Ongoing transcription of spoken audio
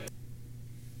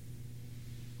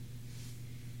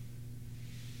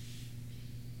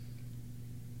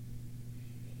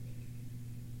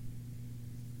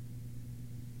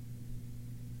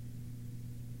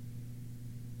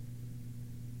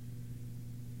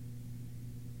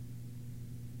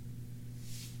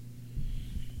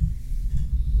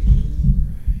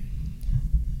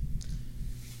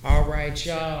right,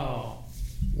 y'all.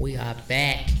 We are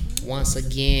back once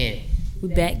again. We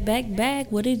back.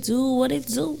 What it do?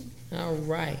 All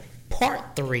right.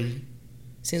 Part 3.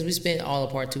 Since we spent all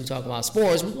of part 2 talking about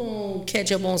sports, we're going to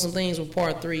catch up on some things with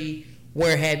part 3.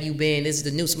 Where have you been? This is the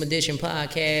Newsome Edition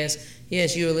podcast.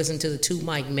 Yes, you're listening to the Two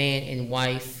Mic Man and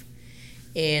Wife.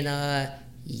 And,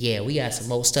 we got some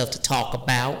more stuff to talk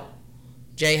about.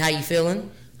 Jay, how you feeling?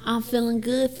 I'm feeling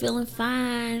good, feeling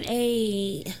fine.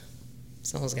 Hey.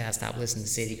 Someone's got to stop listening to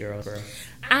City Girls, bro.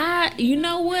 You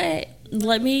know what?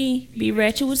 Let me be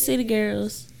ratchet with City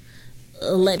Girls.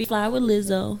 Let me fly with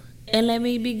Lizzo. And let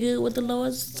me be good with the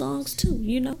Lord's songs, too.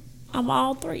 You know? I'm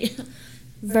all three.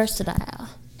 Versatile.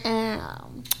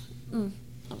 I'm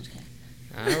just kidding.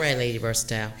 All right, Lady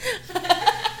Versatile.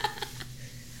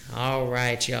 All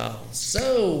right, y'all.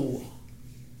 So,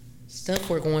 stuff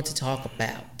we're going to talk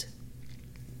about.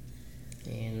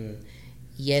 And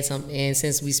yes,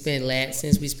 since we spent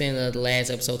the last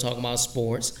episode talking about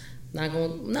sports,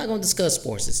 I'm not going to discuss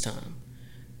sports this time,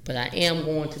 but I am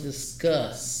going to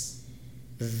discuss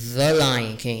The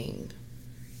Lion King,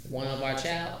 one of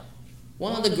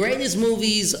the greatest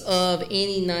movies of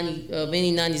any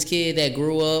 90s kid that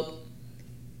grew up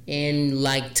in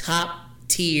like top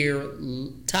tier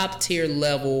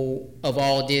level of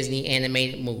all Disney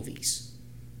animated movies.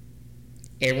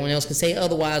 Everyone else can say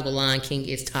otherwise, but Lion King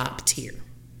is top tier.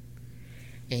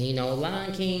 And you know,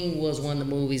 Lion King was one of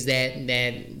the movies that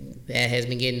has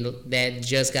been that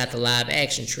just got the live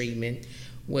action treatment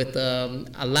with a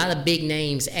lot of big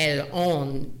names added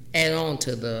on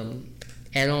to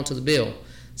the bill,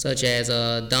 such as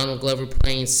Donald Glover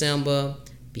playing Simba,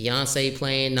 Beyonce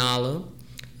playing Nala,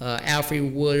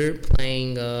 Alfred Woodard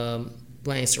playing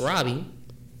Sarabi,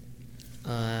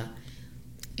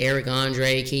 Eric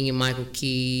Andre, Keegan-Michael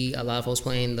Key, a lot of folks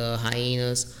playing the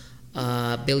hyenas,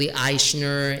 Billy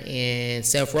Eichner and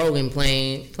Seth Rogen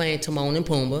playing Timon and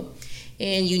Pumbaa.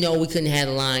 And you know we couldn't have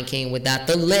The Lion King without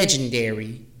the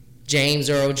legendary James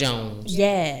Earl Jones.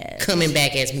 Yes. Coming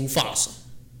back as Mufasa.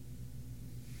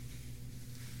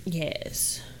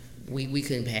 Yes. We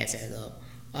couldn't pass that up.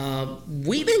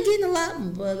 We've been getting a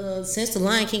lot, but since The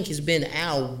Lion King has been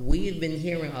out, we've been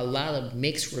hearing a lot of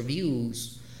mixed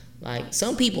reviews. Like,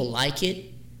 some people like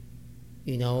it,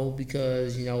 you know,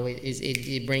 because, you know,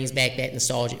 it brings back that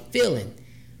nostalgic feeling.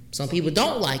 Some people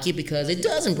don't like it because it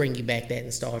doesn't bring you back that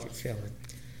nostalgic feeling.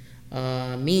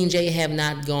 Me and Jay have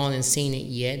not gone and seen it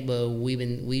yet, but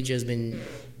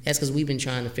that's because we've been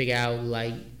trying to figure out,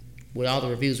 like, with all the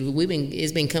reviews,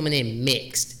 it's been coming in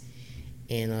mixed.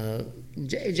 And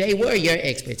Jay, what were your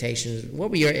expectations for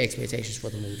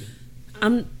the movie?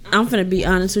 I'm finna be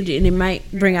honest with you, and it might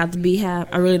bring out the beehive.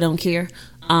 I really don't care.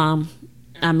 I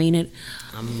mean it.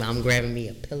 I'm grabbing me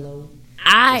a pillow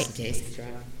just in case it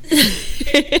drops.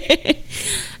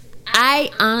 I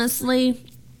honestly,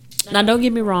 now don't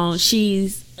get me wrong,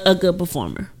 she's a good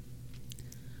performer,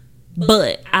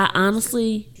 but I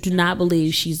honestly do not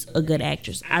believe she's a good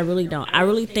actress. I really don't. I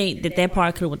really think that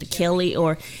part could have went to Kelly,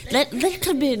 or there could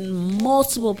have been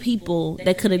multiple people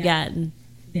that could have gotten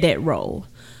that role.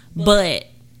 But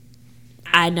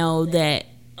I know that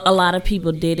a lot of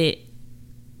people did it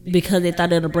because they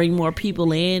thought it'll bring more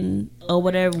people in or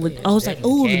whatever. I was like,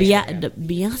 oh, the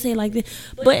Beyonce like this.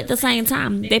 But at the same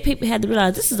time, people had to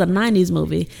realize this is a 90s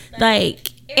movie.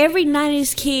 Like, every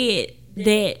 90s kid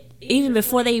that, even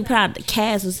before they even put out the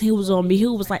cast, who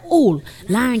was like, oh,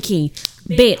 Lion King,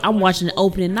 bet I'm watching the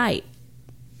opening night.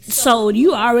 So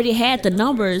you already had the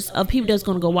numbers of people that's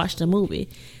going to go watch the movie.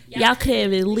 Y'all could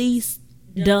have at least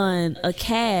done a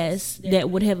cast that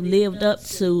would have lived up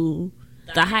to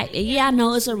the hype. And yeah, I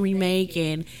know it's a remake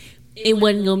and it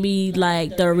wasn't gonna be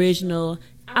like the original.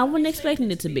 I wasn't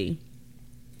expecting it to be,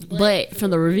 but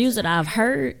from the reviews that I've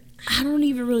heard, I don't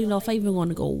even really know if I even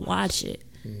want to go watch it.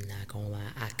 Not gonna lie,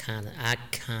 I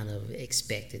kind of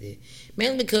expected it,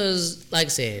 mainly because, like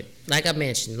I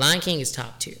mentioned, Lion King is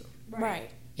top tier, right?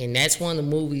 And that's one of the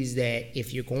movies that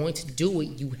if you're going to do it,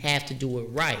 you have to do it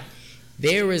right.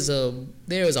 There is a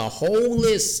whole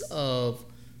list of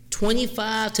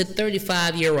 25 to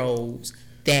 35-year-olds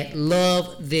that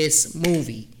love this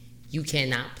movie. You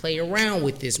cannot play around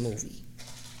with this movie.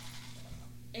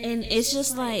 And it's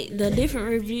just like the different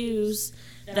reviews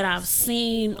that I've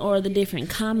seen or the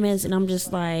different comments, and I'm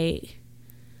just like,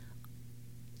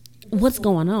 what's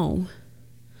going on?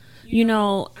 You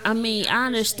know, I mean, I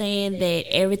understand that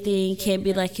everything can't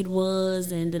be like it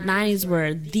was, and the 90s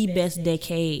were the best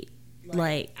decade.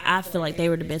 Like, I feel like they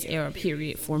were the best era,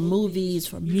 period, for movies,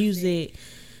 for music,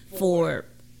 for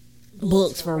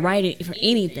books, for writing, for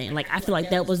anything. Like, I feel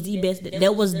like that was the best,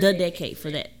 that was the decade for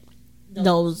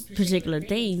those particular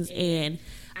things. And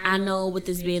I know with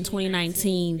this being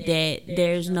 2019 that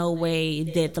there's no way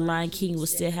that The Lion King will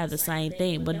still have the same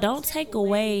thing. But don't take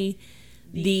away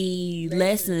the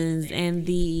lessons and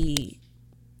the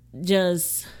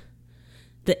just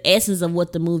the essence of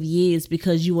what the movie is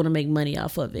because you want to make money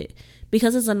off of it.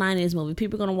 Because it's a 90s movie.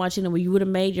 People are going to watch it and you would have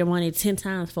made your money 10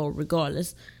 times for it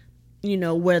regardless. You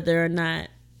know, whether or not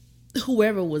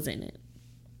whoever was in it.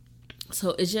 So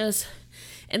it's just...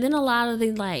 And then a lot of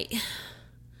things like...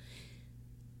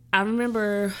 I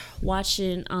remember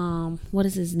watching... what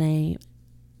is his name?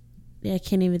 Yeah, I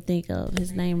can't even think of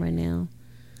his name right now.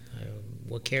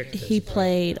 What character? He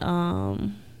played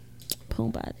Pumbaa,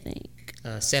 I think.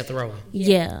 Seth Rogen.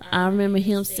 Yeah, I remember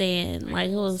him saying,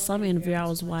 like, it was some interview I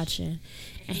was watching,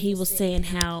 and he was saying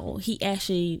how he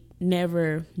actually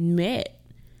never met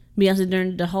Beyonce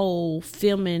during the whole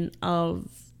filming of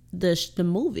the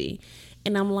movie.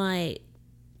 And I'm like,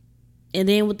 and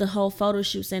then with the whole photo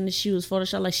shoot, saying that she was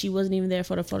photoshopped, like she wasn't even there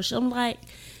for the photo shoot. I'm like,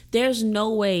 there's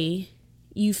no way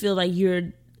you feel like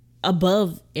you're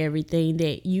above everything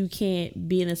that you can't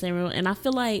be in the same room. And I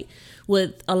feel like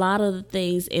with a lot of the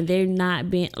things, and they're not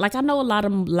being like, I know a lot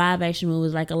of live action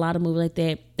movies, like a lot of movies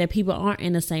like that people aren't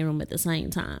in the same room at the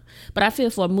same time. But I feel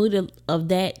for a movie of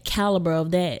that caliber, of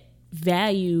that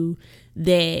value,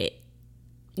 that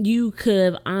you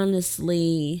could have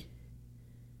honestly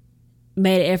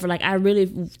made an effort. Like, I really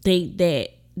think that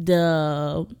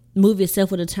the movie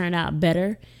itself would have turned out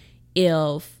better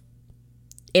if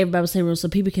everybody was in the room so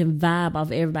people can vibe off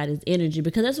everybody's energy,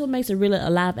 because that's what makes a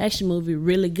live action movie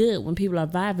really good, when people are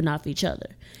vibing off each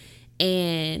other.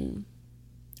 And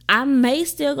I may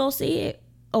still go see it,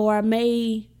 or I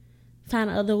may find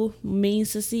other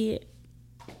means to see it,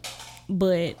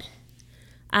 but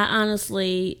I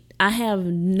have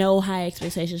no high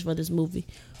expectations for this movie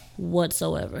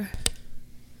whatsoever.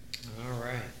 All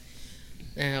right.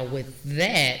 Now with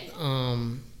that,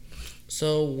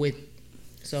 so with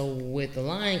The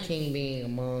Lion King being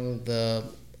among the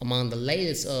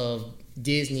latest of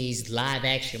Disney's live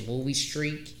action movie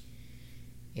streak,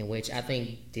 in which I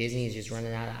think Disney is just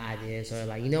running out of ideas. So they're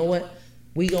like, you know what?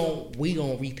 We gonna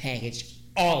repackage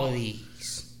all of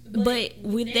these. But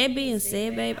with that being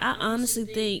said, babe, I honestly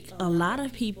think a lot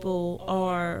of people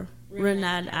are running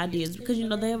out of ideas, because you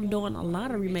know they're doing a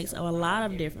lot of remakes of a lot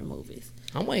of different movies.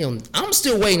 I'm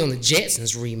still waiting on the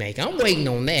Jetsons remake. I'm waiting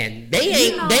on that.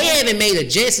 They haven't made a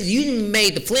Jetsons. You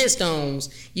made the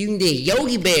Flintstones. You did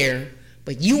Yogi Bear,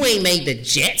 but you ain't made the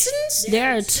Jetsons.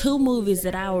 There are two movies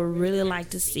that I would really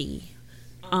like to see.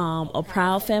 A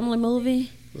Proud Family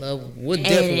movie. Would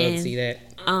definitely love to see that.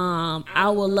 I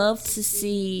would love to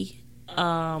see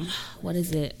what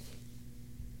is it?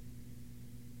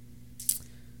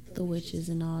 The witches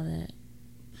and all that.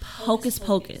 Hocus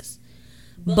Pocus.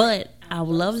 But I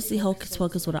would love to see Hocus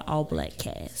Pocus with an all-black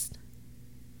cast.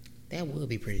 That would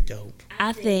be pretty dope.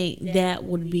 I think that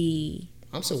would be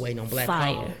I'm still waiting on Black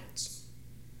fire. Hogwarts.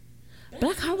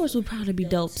 Black Hogwarts would probably be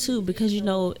dope too, because you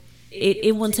know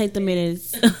it wouldn't take them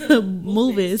minutes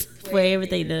movies for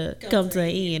everything to come to an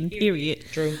end, period.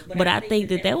 True. But I think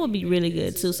that would be really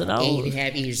good too. So and you can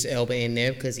have Idris Elba in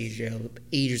there, because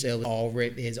Idris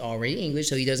Elba is already English,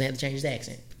 so he doesn't have to change his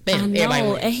accent. Bam, I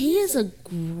know, and he is a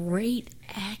great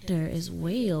actor as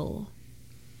well.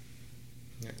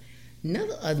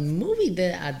 A movie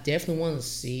that I definitely want to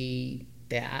see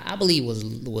that I believe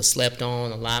was slept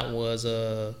on a lot was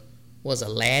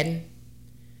Aladdin,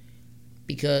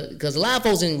 because a lot of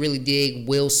folks didn't really dig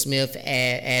Will Smith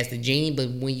as the genie, but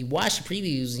when you watch the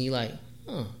previews and you're like,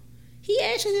 he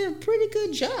actually did a pretty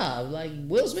good job. Like,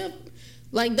 Will Smith,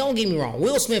 like, don't get me wrong,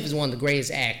 Will Smith is one of the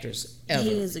greatest actors ever.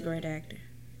 He is a great actor.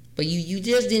 But you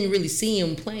just didn't really see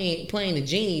him playing the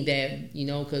genie, that, you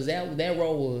know, because that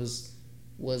role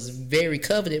was very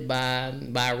coveted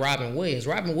by Robin Williams.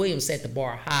 Robin Williams set the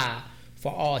bar high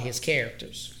for all his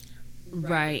characters.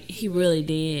 Right, he really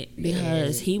did,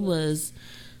 because he was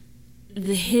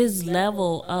his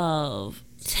level of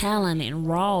talent and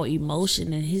raw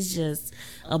emotion and his just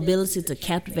ability to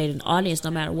captivate an audience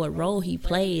no matter what role he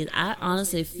played, I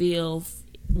honestly feel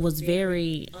was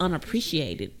very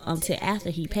unappreciated until after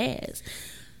he passed.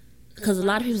 Because a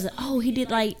lot of people said,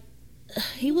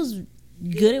 he was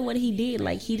good at what he did.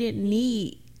 Like, he didn't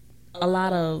need a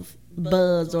lot of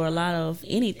buzz or a lot of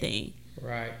anything.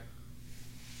 Right.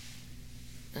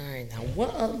 All right. Now,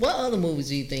 what other movies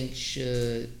do you think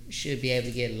should be able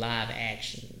to get live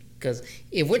action? Because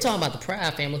if we're talking about the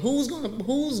Proud Family, who's gonna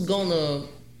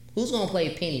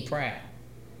play Penny Proud?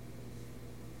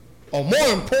 Or more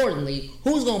importantly,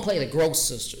 who's gonna play the Gross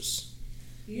Sisters?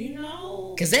 You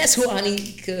know, because that's who I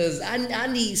need. Because I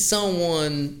need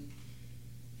someone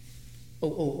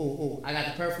Oh! I got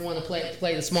the perfect one to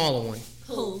play the smaller one.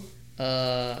 Who?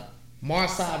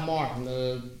 Marsai Martin,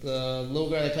 the little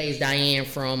girl that plays Diane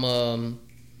from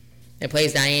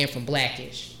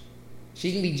Blackish.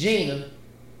 She can be Gina.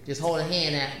 Just hold her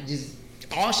hand out. Just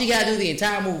all she gotta do the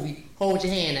entire movie, hold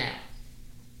your hand out.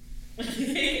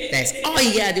 That's all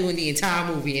you gotta do in the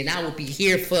entire movie, and I would be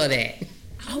here for that.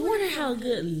 I wonder how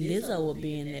good Lizzo would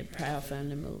be in that Proud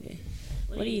Family movie.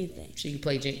 What do you think? She could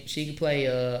play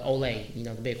Olay, the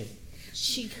big one.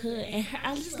 She could, and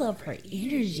I just love her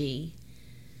energy.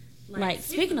 Like,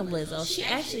 speaking of Lizzo, she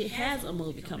actually has a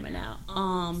movie coming out.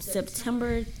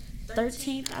 September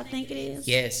 13th, I think it is.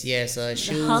 Yes.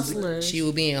 Hustlers. She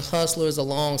will be in Hustlers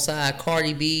alongside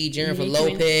Cardi B, Jennifer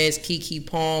Lopez, Keke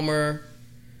Palmer.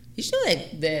 You sure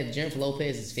that Jennifer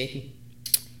Lopez is 50?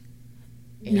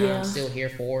 And I'm still here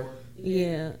for it.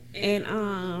 Yeah, and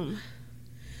I'm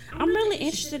really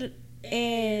interested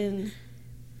in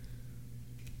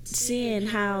seeing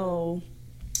how.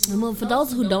 For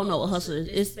those who don't know what Hustlers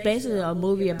is, it's basically a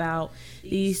movie about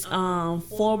these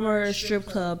former strip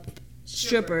club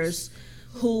strippers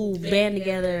who band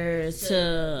together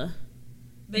to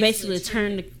basically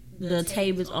turn the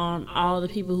tables on all the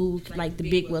people who, like the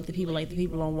big wealthy people, like the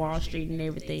people on Wall Street and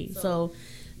everything. So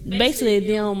basically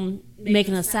them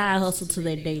making a side hustle to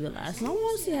their daily lives. And I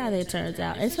want to see how that turns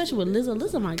out, especially with Lizzo.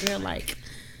 Lizzo, my girl, like,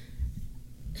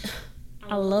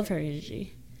 I love her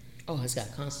energy. Oh, it's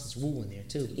got Constance Wu in there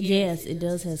too. Yes, it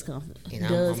does have Constance. And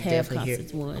I'm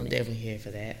definitely here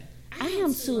for that. I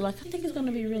am too. Like, I think it's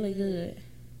gonna be really good.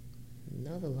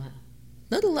 Another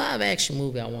live action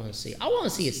movie I want to see. I want to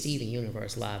see a Steven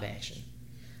Universe live action.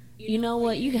 You know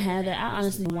what? You can have that. I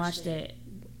honestly watched that.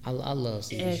 I love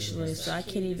Steven Universe. So I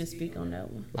can't even speak on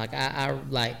that one. Like I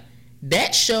like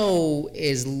that show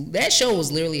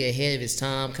was literally ahead of its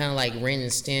time, kind of like Ren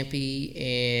and Stimpy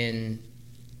and.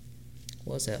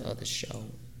 What's that other show?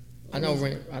 I know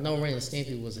Ren and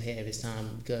Stimpy was ahead of its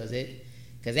time because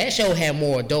that show had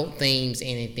more adult themes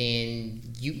in it than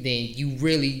you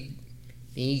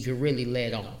could really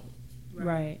let on.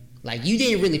 Right. Like, you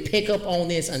didn't really pick up on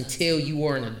this until you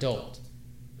were an adult.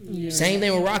 Yeah. Same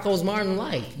thing with Rocko's Modern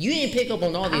Life. You didn't pick up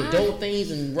on all the adult things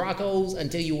in Rocko's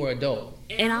until you were adult.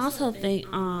 And I also think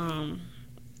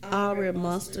All Red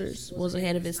Monsters was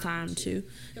ahead of its time too,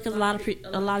 because a lot of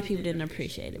people didn't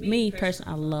appreciate it. Me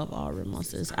personally, I love All Red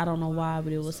Monsters. I don't know why,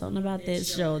 but it was something about that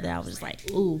show that I was just like,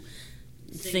 ooh,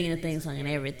 singing the theme song and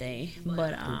everything.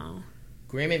 But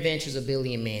Grim Adventures of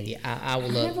Billy and Mandy. I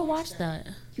would love. I never watched that.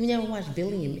 You never watched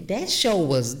Billy and Mandy? That show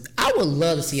was. I would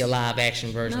love to see a live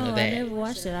action version of that. I never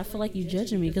watched it. I feel like you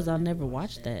judging me because I never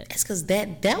watched that. That's because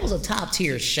that was a top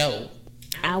tier show.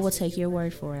 I will take your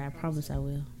word for it. I promise I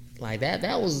will. Like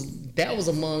that was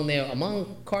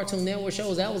among Cartoon Network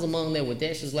shows. That was among there with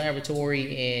Dexter's Laboratory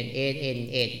and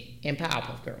Ed and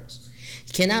Powerpuff Girls.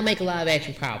 You cannot make a live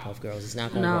action Powerpuff Girls. It's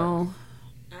not gonna work.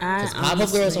 Because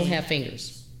Powerpuff Girls don't have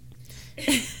fingers.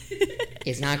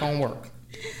 It's not gonna work.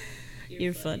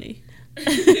 You're funny. I'm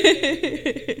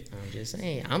just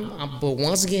saying. But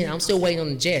once again, I'm still waiting on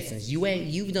the Jetsons.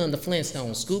 You've done the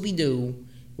Flintstones, Scooby Doo,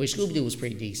 which Scooby Doo was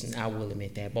pretty decent. I will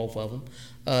admit that, both of them.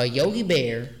 Yogi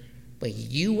Bear. But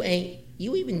you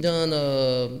even done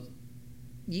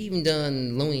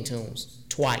Looney Tunes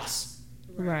twice.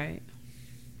 Right.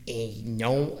 And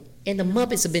and the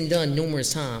Muppets have been done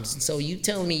numerous times. So you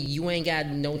telling me you ain't got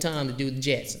no time to do the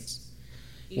Jetsons?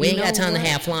 We ain't got time to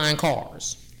have flying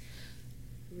cars.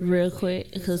 Real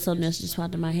quick, because something else just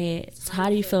popped in my head. So how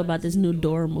do you feel about this new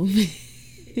Dora movie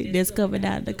that's coming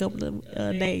out in a couple of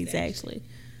days, actually?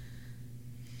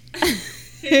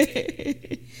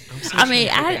 I mean,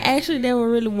 I actually never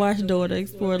really watched Dora the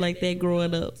Explorer like that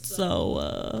growing up. So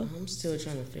I'm still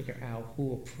trying to figure out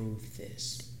who approved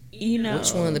this.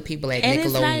 Which one of the people at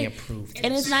Nickelodeon approved this?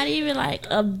 And it's not even like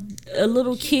a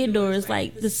little kid Dora. It's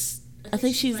like this. I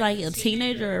think she's like a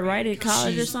teenager or right in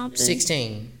college or something.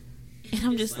 16. And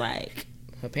I'm just like,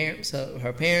 her parents.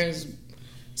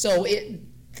 So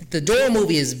the Dora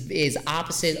movie is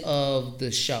opposite of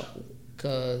the show,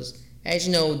 because as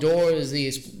you know, Dora is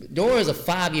a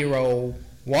 5-year-old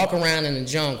walking around in the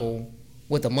jungle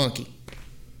with a monkey.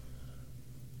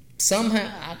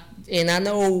 Somehow, and I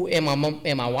know in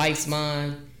my wife's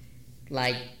mind,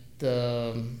 like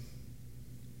the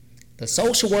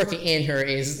social worker in her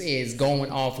is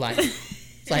going off like,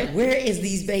 it's like, where is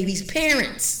these babies'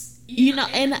 parents?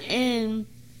 And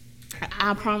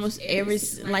I promise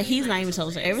he's not even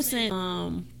social. Ever since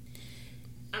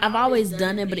I've always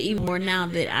done it, but even more now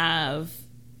that I've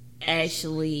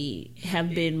actually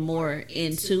have been more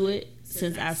into it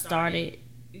since I started,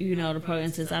 you know, the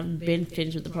program since I've been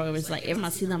finished with the program. It's like every time I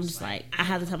see them, I'm just like, I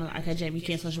have to tell them, okay, Jamie, you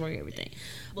can't social work everything.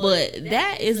 But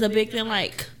that is a big thing.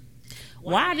 Like,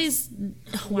 why this?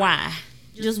 Why?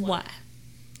 Just why?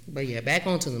 But yeah, back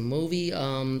onto the movie.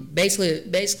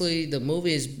 Basically, the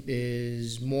movie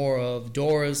is more of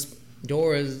Dora's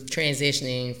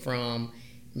transitioning from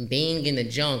being in the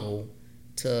jungle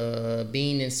to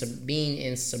being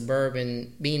in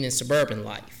suburban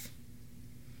life.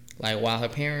 Like, while her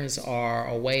parents are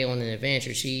away on an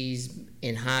adventure, she's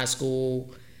in high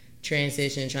school,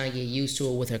 transitioning, trying to get used to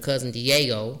it with her cousin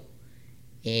Diego.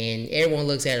 And everyone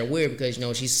looks at her weird because, you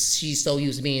know, she's so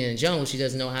used to being in the jungle, she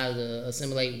doesn't know how to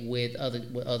assimilate with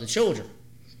other children.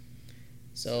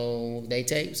 So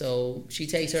she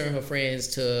takes her and her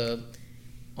friends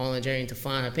on a journey to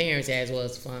find her parents, as well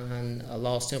as to find a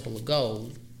lost temple of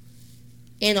gold.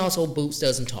 And also, Boots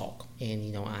doesn't talk, and,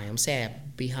 you know, I am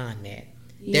sad behind that.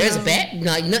 Yeah. There's a bad,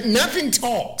 like, nothing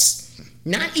talks,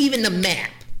 not even the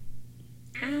map.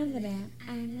 I'm the map.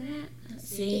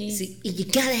 See, you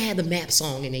gotta have the map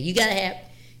song in there. You gotta have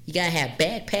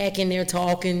Backpack in there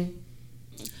talking.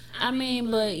 I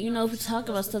mean, but, you know, if we talk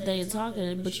about stuff they ain't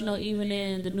talking, but, you know, even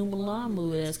in the new Mulan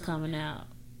movie that's coming out,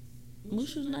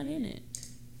 Mushu's not in it.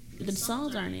 The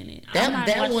songs aren't in it.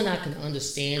 That one I can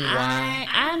understand why.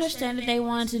 I understand that they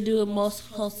wanted to do it more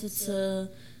closer to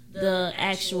the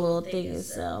actual thing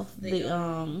itself. They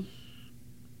want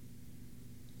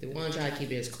to try to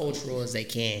keep it as cultural as they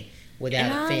can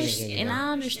without offending anyone. And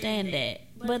I understand that,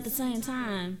 but at the same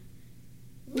time,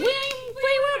 we ain't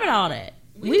worried about all that.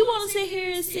 We want to sit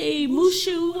here and see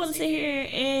Mushu. We want to sit here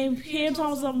and hear him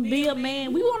talking about be a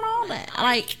man. We want all that.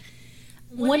 Like,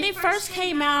 when they first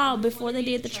came out, before they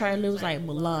did the trailer, it was like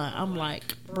Mulan. I'm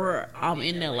like, bruh, I'm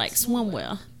in there like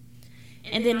swimwear.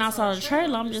 And then I saw the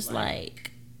trailer, I'm just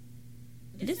like,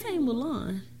 this ain't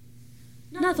Mulan.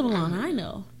 Not the Mulan I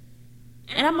know.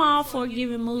 And I'm all for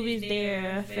giving movies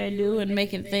their fair due and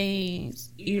making things,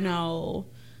 you know,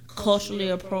 culturally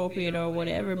appropriate or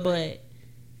whatever, but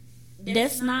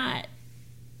that's not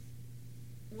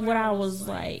what I was,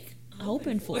 like,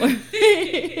 hoping for.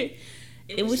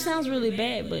 Which sounds really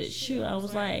bad, but shoot, I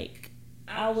was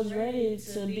ready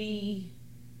to be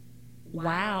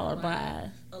wowed by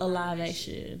a live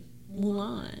action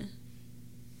Mulan.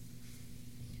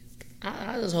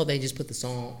 I just hope they just put the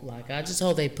song, I just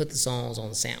hope they put the songs on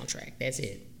the soundtrack. That's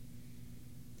it.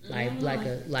 Like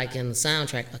in the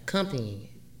soundtrack accompanying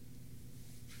it.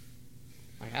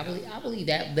 Like, I believe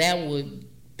that would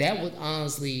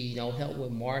honestly, you know, help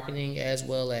with marketing, as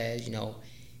well as, you know,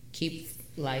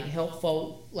 help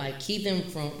folk, like, keep them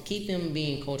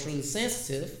being culturally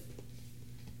sensitive,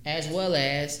 as well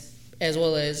as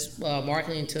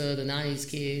marketing to the 90s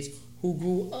kids who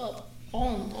grew up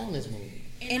on this movie.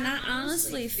 And I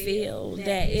honestly feel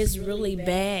that it's really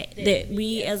bad that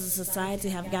we as a society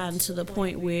have gotten to the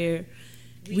point where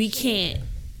we can't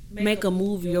make a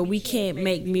movie or we can't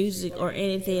make music or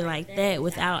anything like that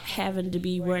without having to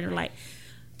be running. Like,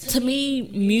 to me,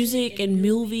 music and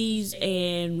movies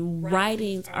and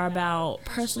writings are about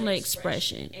personal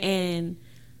expression, and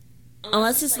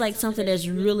unless it's like something that's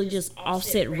really just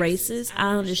offset racist,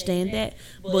 I understand that.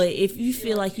 But if you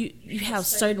feel like you have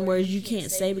certain words you can't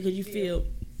say because you feel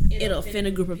it'll offend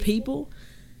a group of people,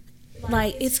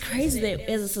 like, it's crazy that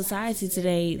as a society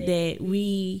today that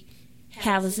we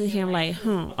have to sit here and like,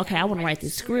 okay, I want to write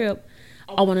this script,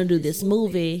 I want to do this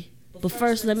movie, but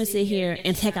first let me sit here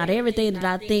and take out everything that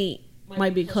I think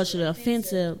might be culturally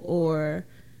offensive or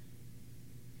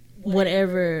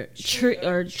whatever,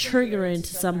 or triggering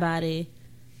to somebody.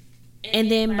 And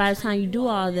then by the time you do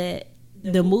all that,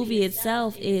 the movie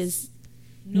itself is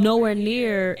nowhere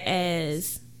near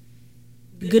as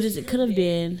good as it could have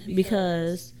been,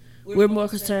 because we're more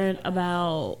concerned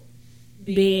about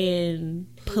being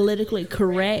politically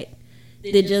correct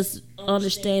than just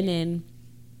understanding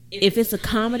if it's a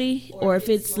comedy or if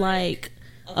it's like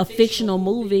a fictional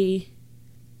movie.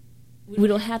 We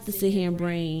don't have to sit here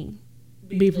and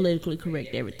be politically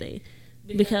correct everything,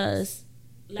 because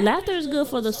laughter is good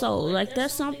for the soul. Like,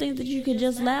 there's something that you can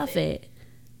just laugh at,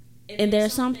 and there are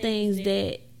some things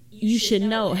that you should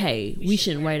know, hey, we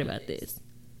shouldn't write about this.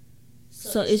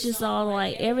 So it's just all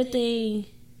like everything,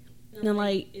 you know,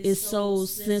 like, is so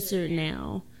censored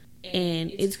now,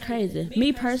 and it's crazy.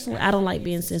 Me personally, I don't like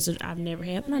being censored. I've never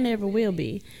have, and I never will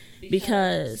be,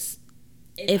 because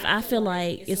if I feel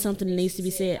like it's something that needs to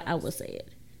be said, I will say it.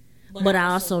 But I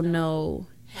also know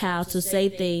how to say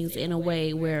things in a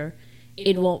way where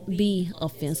it won't be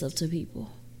offensive to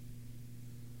people.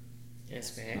 That's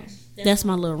facts. That's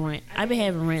my little rant. I be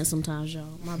having rants sometimes,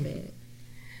 y'all. My bad.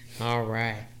 All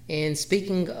right. And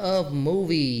speaking of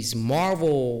movies,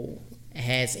 Marvel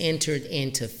has entered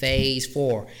into Phase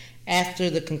 4 after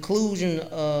the conclusion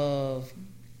of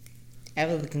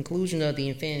the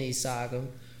Infinity Saga,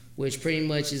 which pretty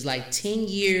much is like 10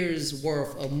 years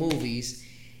worth of movies,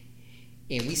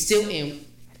 and we still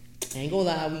I ain't gonna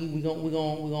lie, we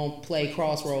gonna play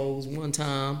Crossroads one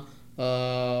time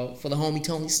for the homie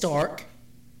Tony Stark.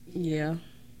 Yeah.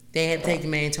 They had to take the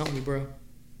man Tony, bro.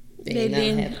 They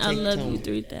didn't. I love Tony. You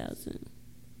 3000.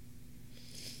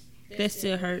 That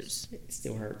still hurts. It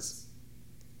still hurts.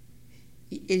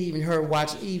 It even hurt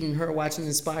watching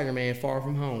the Spider-Man Far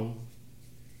From Home.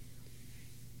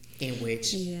 In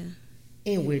which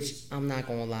I'm not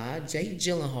gonna lie, Jake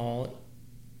Gyllenhaal.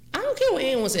 I don't care what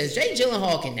anyone says. Jake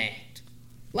Gyllenhaal can act.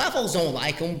 A lot of folks don't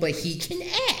like him, but he can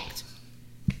act.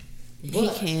 He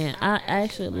can. I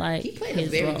actually like. He played a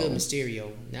very good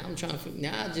Mysterio. Now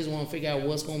I just want to figure out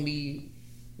who's gonna be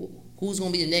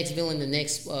the next villain in the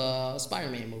next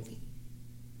Spider-Man movie.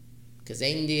 Because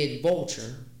they did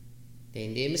Vulture,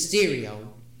 they did Mysterio.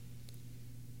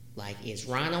 Like, is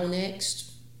Rhino next?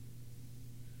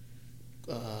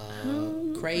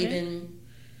 Craven.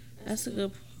 That's a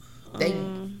good.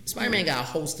 Spider-Man got a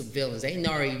host of villains. They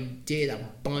already did a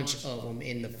bunch of them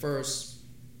in the first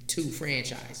 2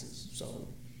 franchises. So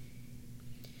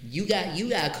you got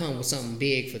to come with something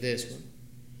big for this one.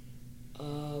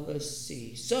 Let's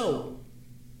see. So,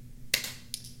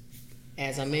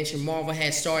 as I mentioned, Marvel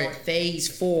has started Phase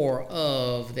 4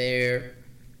 of their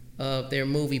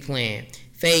movie plan.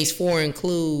 Phase 4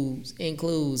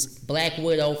 includes Black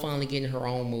Widow finally getting her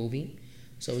own movie.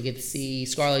 So we get to see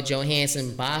Scarlett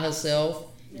Johansson by herself.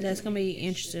 That's gonna be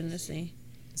interesting to see.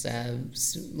 So,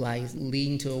 like,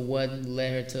 leading to what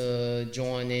led her to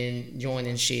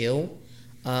joining Shield,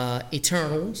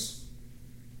 Eternals,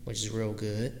 which is real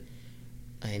good,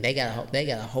 and they got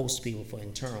a host of people for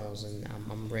Eternals, and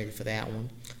I'm ready for that one.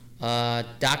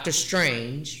 Doctor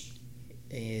Strange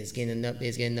is getting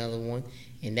another one,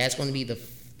 and that's gonna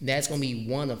be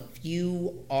one of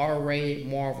few R-rated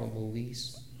Marvel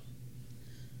movies.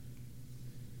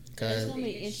 It's gonna be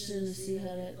interesting to see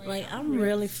how that. Like, I'm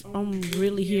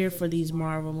really here for these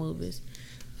Marvel movies.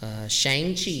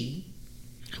 Shang-Chi.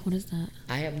 What is that?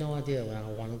 I have no idea, but I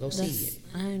want to go see it.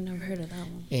 I ain't never heard of that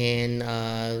one. And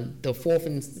the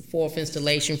fourth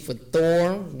installation for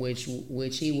Thor, which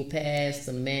he will pass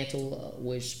the mantle,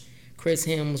 which Chris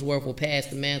Hemsworth will pass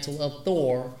the mantle of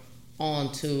Thor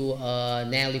on to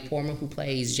Natalie Portman,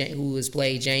 who has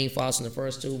played Jane Foster in the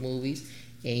first 2 movies.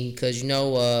 And because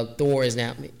Thor is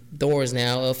now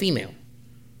a female.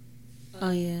 Oh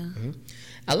yeah. Mm-hmm.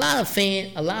 A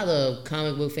lot of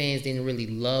comic book fans didn't really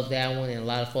love that one, and a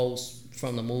lot of folks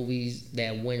from the movies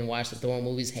that went and watched the Thor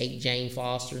movies hate Jane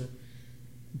Foster.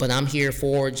 But I'm here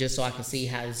for it just so I can see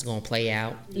how this is gonna play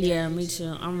out. Yeah, me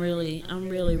too. I'm really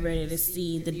ready to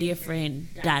see the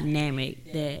different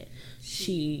dynamic that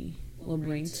she will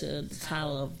bring to the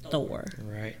title of Thor.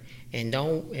 Right. And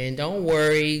don't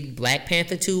worry, Black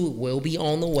Panther 2 will be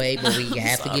on the way, but we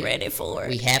have to get ready for it.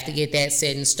 We have to get that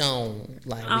set in stone.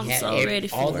 Like, ready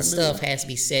for it. All the stuff has to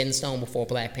be set in stone before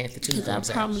Black Panther 2 comes out. Because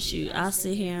I promise you, I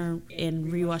sit here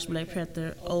and rewatch Black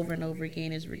Panther over and over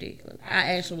again. It's ridiculous.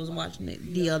 I actually was watching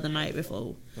it the other night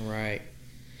before. Right.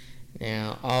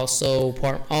 Now, also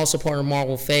part of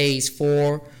Marvel Phase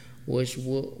 4, which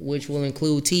will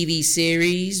include TV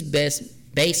series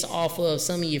based off of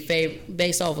some of your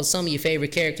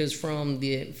favorite characters from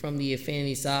the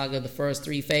Infinity Saga, the first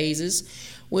 3 phases,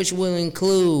 which will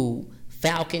include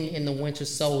Falcon and the Winter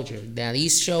Soldier. Now,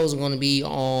 these shows are going to be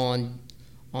on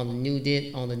the new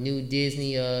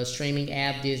Disney streaming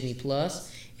app, Disney Plus.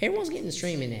 Everyone's getting the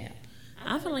streaming app.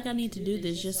 I feel like I need to do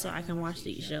this just so I can watch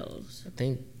these shows. I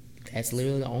think that's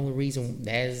literally the only reason.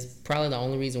 That is probably the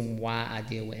only reason why I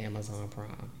deal with Amazon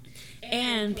Prime.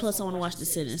 And plus, I want to watch The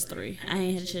Sentence 3. I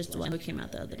ain't had a chance to watch it. It came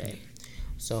out the other day.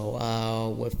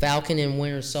 So with Falcon and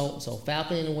Winter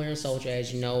Soldier,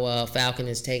 as you know, Falcon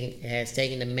has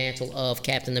taken the mantle of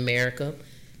Captain America.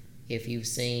 If you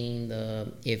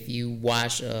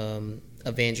watch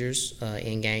Avengers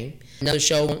Endgame,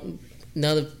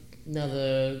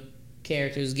 another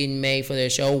character is getting made for their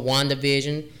show,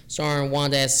 WandaVision, starring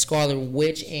Wanda as Scarlet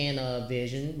Witch and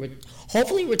Vision,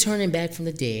 hopefully returning back from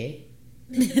the dead.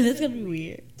 That's gonna be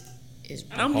weird.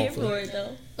 I'm here for it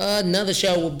though. Another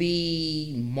show will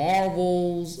be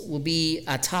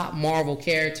a top Marvel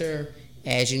character.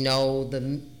 As you know,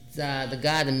 the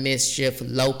God of Mischief,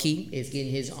 Loki, is getting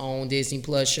his own Disney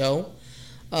Plus show.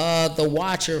 The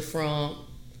Watcher from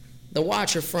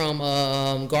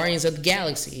Guardians of the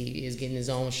Galaxy is getting his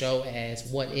own show as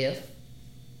What If.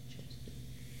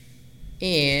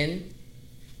 And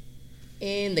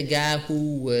and the guy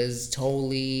who was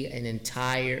totally an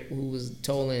entire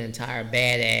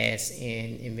badass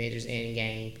in Avengers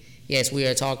Endgame. Yes, we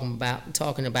are talking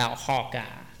about Hawkeye.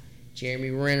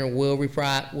 Jeremy Renner will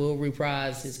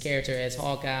reprise his character as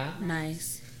Hawkeye.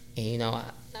 Nice. And you know,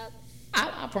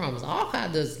 I promise,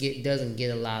 Hawkeye doesn't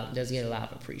get a lot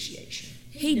of appreciation.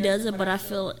 He doesn't, but I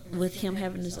feel with him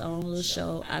having his own little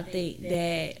show, I think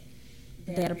that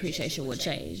appreciation will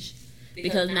change,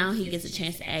 because now he gets a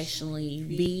chance to actually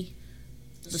be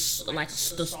the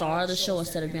star of the show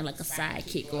instead of being like a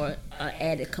sidekick or an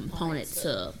added component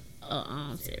to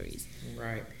a series.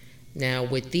 Right. Now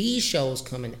with these shows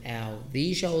coming out,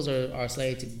 these shows and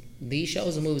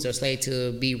movies are slated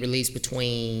to be released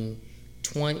between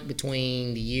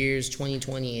the years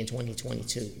 2020 and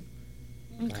 2022.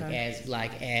 Okay. As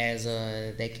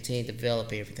they continue to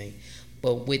develop everything.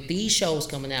 But with these shows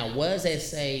coming out, what does that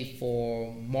say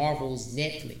for Marvel's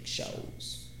Netflix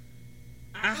shows?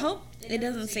 I hope it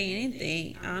doesn't say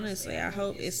anything. Honestly, I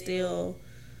hope it's still.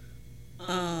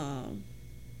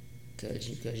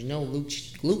 Because you know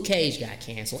Luke Cage got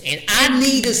canceled, and I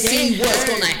need to see what's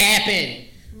gonna happen.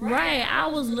 Right, I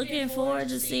was looking forward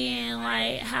to seeing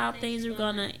like how things are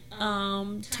gonna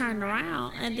turn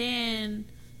around, and then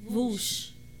whoosh,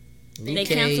 they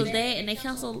canceled that, and they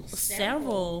canceled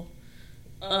several.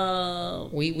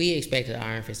 We expected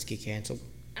Iron Fist to get canceled.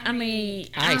 I mean,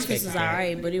 Iron Fist was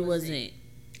alright, but it wasn't.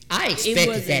 I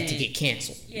expected that to get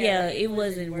canceled. Yeah, it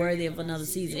wasn't worthy of another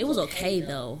season. It was okay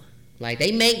though. Like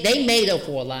they made up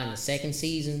for a lot in the second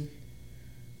season,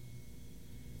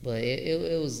 but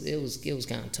it was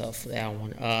kind of tough for that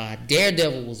one.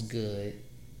 Daredevil was good,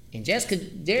 and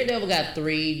Daredevil got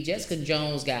 3. Jessica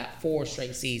Jones got 4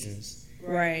 straight seasons.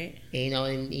 Right.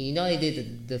 And you know they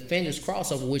did the Defenders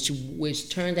crossover, which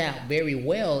turned out very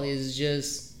well. Is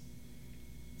just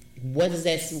what is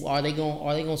that? Are they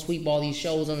going to sweep all these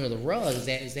shows under the rug?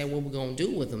 Is that what we're going to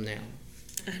do with them now?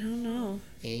 I don't know.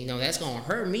 And you know that's gonna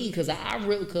hurt me because I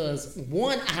really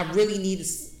need to.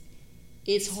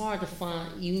 It's hard to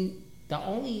find the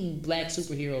only black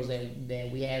superheroes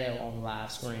that we had on the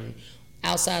live screen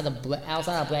outside of Black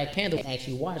Panther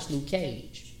actually watched Luke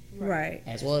Cage. Right.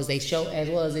 As well as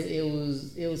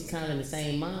it was kind of in the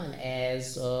same mind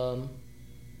as a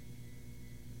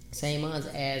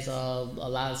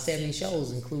lot of 70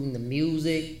 shows, including the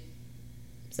music.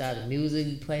 So the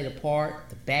music played a part,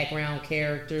 the background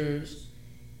characters,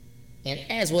 and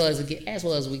as well as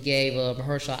we gave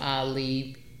Mahershala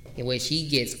Ali, in which he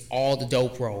gets all the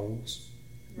dope roles.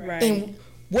 Right. And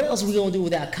what else are we gonna do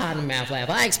without Cottonmouth Laugh?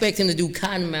 I expect him to do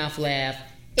Cottonmouth Laugh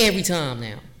every time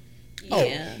now. Yeah. Oh,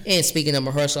 and speaking of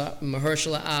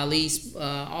Mahershala Ali,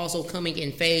 also coming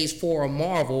in Phase 4 of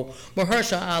Marvel,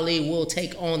 Mahershala Ali will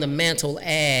take on the mantle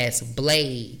as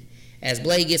Blade. As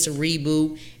Blade gets a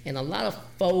reboot, and a lot of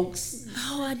folks.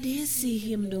 Oh, I did see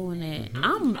him doing that.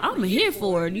 I'm here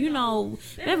for it. You know,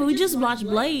 remember we just watched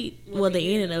Blade. Well,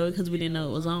 the end of it because we didn't know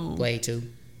it was on. Blade 2.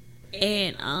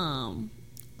 And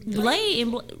Blade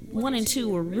and 1 and 2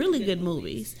 were really good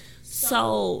movies.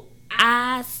 So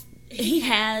he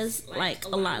has like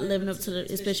a lot living up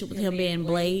to especially with him being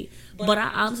Blade. But I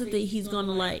honestly think he's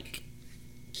gonna like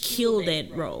kill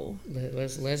that role.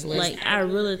 Let's I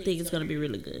really think it's gonna be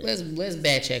really good. Let's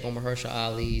back check on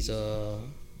Mahershala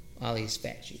Ali's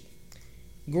fact sheet.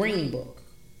 Green Book,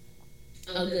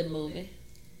 a good movie.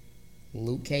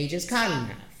 Luke Cage's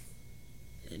Cottonmouth,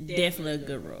 definitely a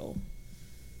good role.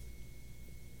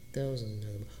 That was another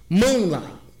one.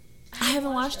 Moonlight. I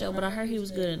haven't watched that, but I heard he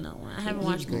was good in that one. I haven't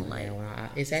watched Moonlight.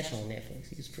 It's actually on Netflix.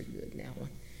 He was pretty good in that one.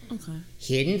 Okay.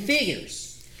 Hidden Figures.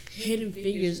 Hidden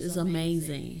Figures is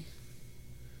amazing.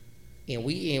 And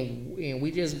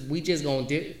we just gonna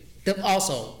do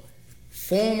also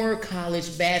former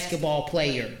college basketball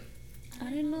player. I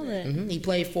didn't know that. Mm-hmm. He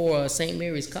played for St.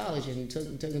 Mary's College and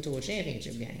took him to a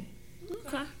championship game.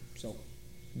 Okay. So,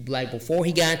 like before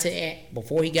he got into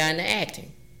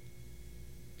acting,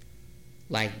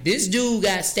 like this dude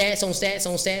got stats on stats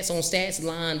on stats on stats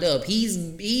lined up.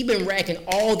 He been racking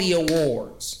all the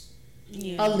awards.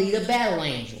 Yeah. Alita Battle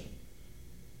Angel.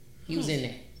 He was in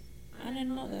that. I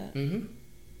didn't know that. Mm-hmm.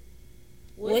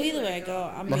 Well, either way,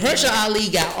 go. Mahershala Ali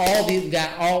got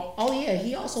all. Oh yeah,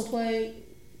 he also played.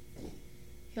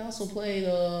 Remember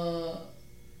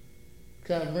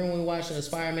when we watched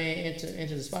Spider-Man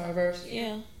Into the Spider-Verse?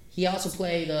 Yeah. He also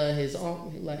played his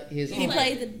uncle. He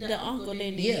played the uncle,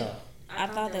 didn't he? Yeah. I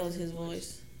thought that was his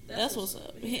voice. That's what's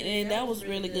up, and that was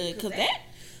really good because that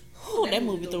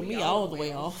movie threw me all the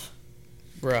way off.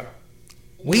 Bruh,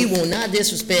 we will not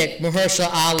disrespect Mahershala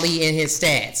Ali and his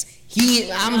stats.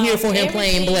 I'm here for him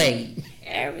playing Blade.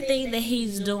 everything that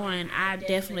he's doing, I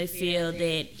definitely feel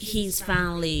that he's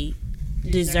finally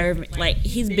deserving. Like,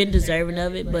 he's been deserving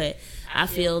of it, but I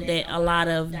feel that a lot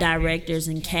of directors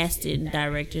and casting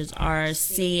directors are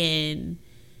seeing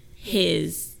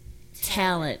his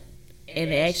talent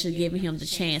and actually giving him the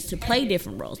chance to play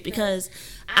different roles. Because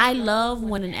I love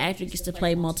when an actor gets to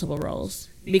play multiple roles.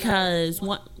 Because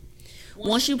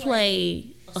once you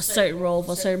play a certain role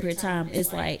for a certain period of time,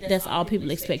 it's like that's all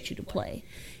people expect you to play.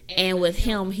 And with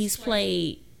him, he's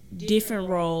played different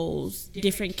roles,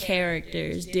 different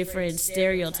characters, different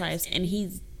stereotypes, and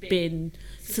he's been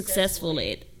successful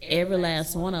at every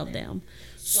last one of them.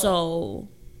 So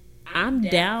I'm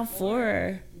down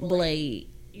for Blade,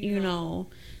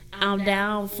 I'm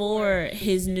down for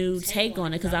his new take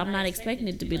on it, because I'm not expecting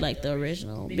it to be like the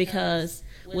original, because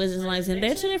Wesley Snipes and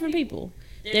they're two different people.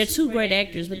 They're two great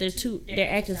actors, but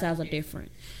their acting styles are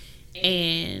different.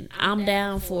 And I'm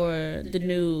down for the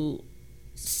new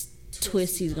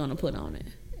twist he's gonna put on it.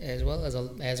 As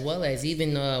well as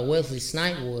even Wesley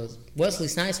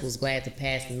Snipes was glad to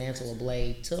pass the mantle of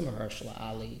Blade to Mahershala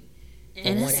Ali.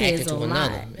 And that says a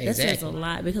lot. Exactly. That says a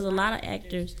lot, because a lot of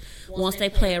actors, once they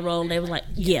play a role, they was like,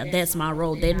 yeah, that's my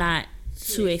role. They're not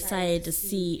too excited to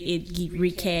see it get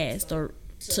recast or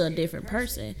to a different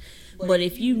person. But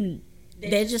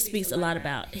that just speaks a lot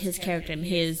about his character and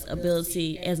his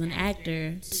ability as an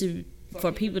actor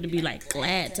for people to be like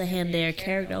glad to hand their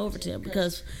character over to him,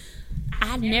 because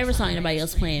I never saw anybody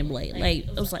else playing Blade. Like,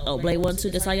 it was like, oh, Blade 1, 2,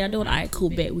 that's all y'all doing? All right, cool,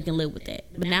 bet, we can live with that.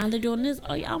 But now they're doing this,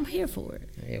 oh yeah, I'm here for it.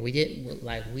 Yeah, we did,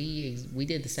 like, we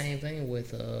did the same thing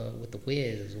with the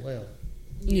Wiz as well.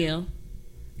 Yeah.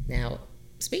 Now,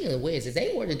 speaking of Wiz, if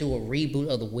they were to do a reboot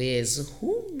of the Wiz,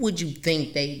 who would you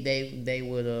think they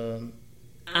would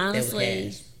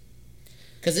honestly?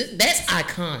 Because that's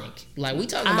iconic. Like, we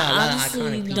talking about a lot of iconic people. I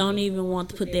honestly don't even want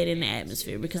to put that in the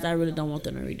atmosphere, because I really don't want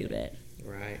them to redo that.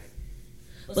 Right.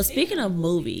 But speaking of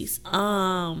movies,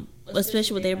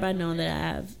 especially with everybody knowing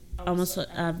that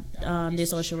I've did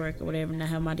social work or whatever, and I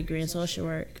have my degree in social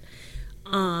work.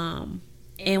 In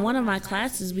one of my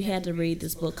classes, we had to read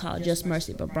this book called Just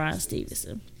Mercy by Bryan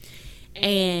Stevenson.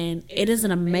 And it is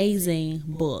an amazing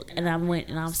book. And I went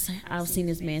and I've seen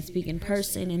this man speak in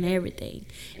person and everything.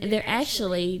 And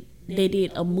they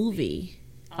did a movie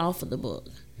off of the book.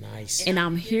 Nice. And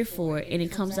I'm here for it. And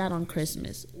it comes out on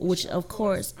Christmas, which of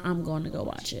course I'm going to go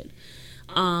watch it.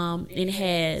 It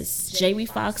has Jamie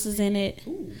Foxx is in it.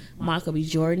 Ooh. Michael B.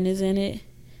 Jordan is in it.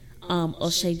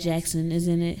 O'Shea Jackson is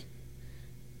in it.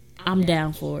 I'm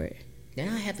down for it.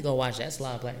 Now I have to go watch that.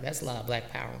 That's a lot of black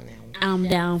power on that one. I'm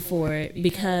down for it,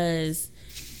 because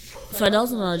for those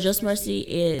who don't know, Just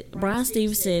Mercy Bryan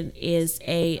Stevenson is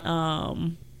a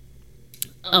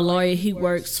lawyer. He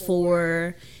works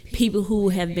for people who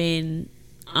have been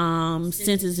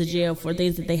sentenced to jail for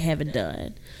things that they haven't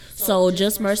done. So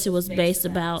Just Mercy was based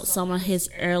about some of his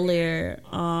earlier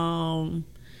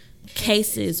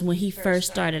cases when he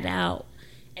first started out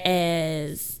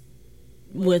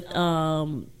with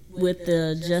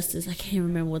the justice. I can't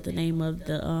remember what the name of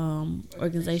the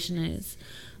organization is,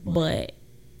 but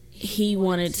he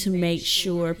wanted to make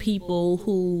sure people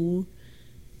who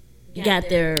got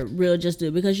their real just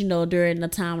due, because during the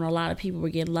time when a lot of people were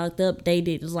getting locked up, they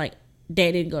didn't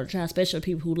go to trial, especially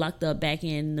people who locked up back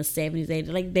in the 70s,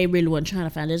 80s. Like, they really weren't trying to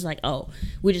find it. It's like, oh,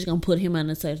 we're just gonna put him on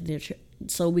the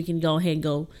so we can go ahead and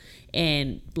go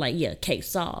and case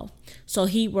solved. So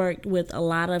he worked with a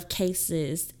lot of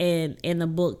cases, and in the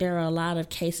book there are a lot of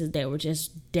cases that were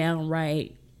just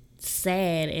downright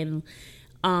sad, and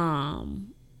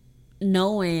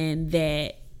knowing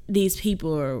that these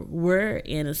people were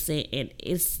innocent. And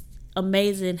it's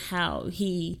amazing how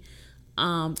he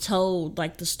told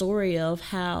the story of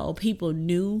how people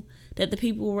knew that the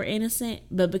people were innocent,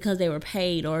 but because they were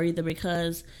paid, or either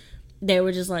because they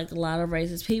were just a lot of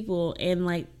racist people.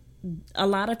 And a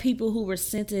lot of people who were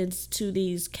sentenced to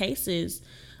these cases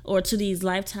or to these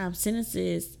lifetime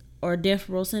sentences or death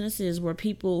row sentences were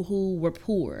people who were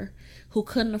poor, who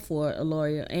couldn't afford a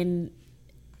lawyer. And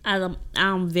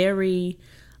I'm very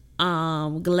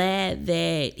glad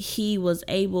that he was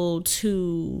able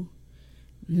to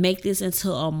make this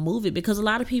into a movie, because a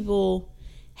lot of people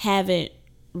haven't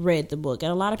read the book,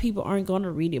 and a lot of people aren't going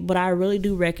to read it, but I really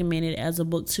do recommend it as a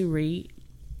book to read,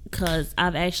 because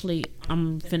I'm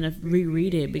finna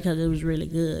reread it because it was really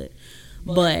good.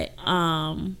 But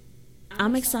I'm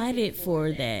excited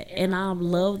for that, and I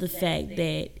love the fact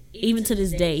that even to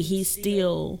this day he's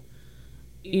still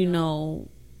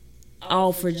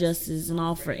all for justice and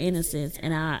all for innocence.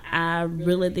 And I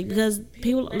really think, because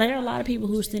there are a lot of people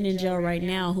who are sitting in jail right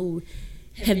now who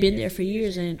have been there for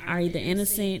years and are either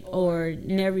innocent or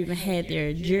never even had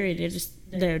their jury,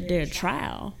 their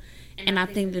trial. And I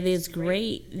think that it's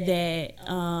great that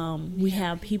we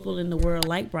have people in the world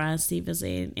like Brian Stevens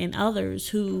and others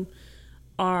who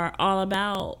are all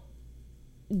about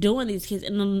doing these cases.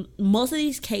 And most of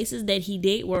these cases that he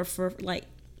did were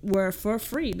for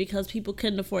free because people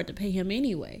couldn't afford to pay him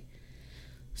anyway.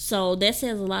 So that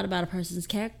says a lot about a person's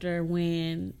character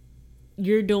when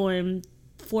you're doing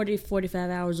 40, 45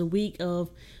 hours a week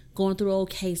of going through old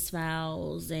case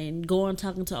files and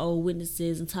talking to old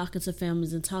witnesses and talking to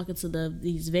families and talking to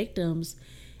these victims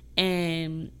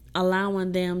and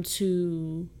allowing them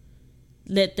to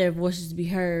let their voices be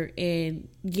heard and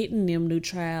getting them new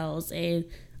trials and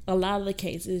a lot of the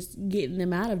cases getting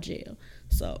them out of jail.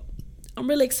 So I'm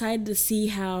really excited to see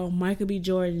how Michael B.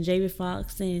 Jordan, Jamie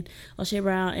Foxx, and O'Shea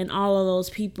Brown and all of those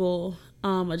people,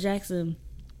 Jackson,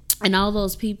 and all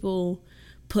those people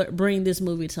bring this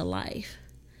movie to life.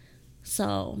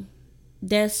 So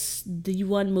that's the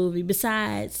one movie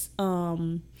besides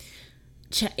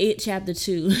It Chapter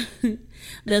 2.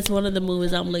 That's one of the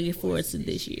movies I'm looking forward to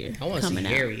this year. I want to see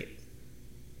Harriet.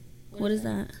 What is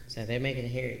that? So they're making a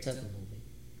Harriet Tubman movie.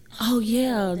 Oh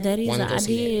yeah, that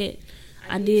is.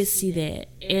 I did see that,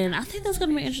 and I think that's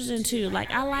gonna be interesting too.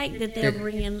 Like I like that they're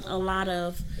bringing a lot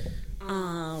of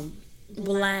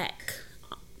black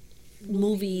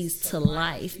movies to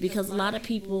life because a lot of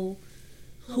people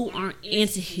who aren't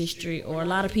into history or a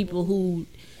lot of people who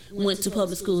went to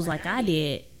public schools like I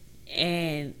did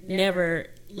and never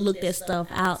looked at stuff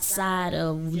outside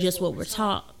of just what we're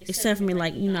taught, except for me,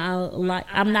 like, you know,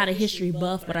 I'm not a history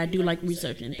buff, but I do like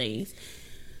researching things,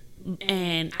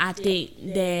 and I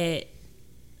think that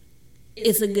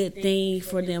it's a good thing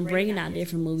for them bringing out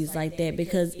different movies like that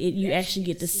because you actually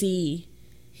get to see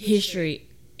history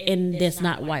and that's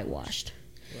not whitewashed.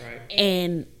 Right.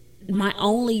 And my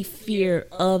only fear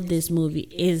of this movie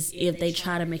is if they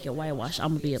try to make it whitewashed,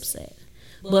 I'm gonna be upset.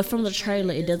 But from the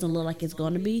trailer, it doesn't look like it's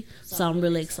going to be, so I'm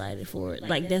really excited for it.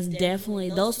 Like, those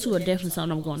two are definitely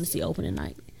something I'm going to see opening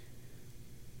night.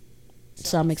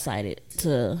 So I'm excited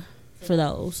for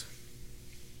those.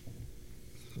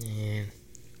 Yeah.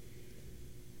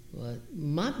 But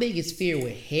my biggest fear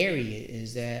with Harriet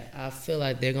is that I feel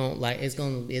like they're it's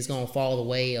gonna fall the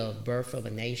way of Birth of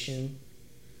a Nation.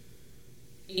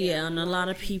 Yeah, and a lot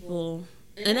of people,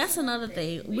 and that's another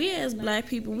thing. We as black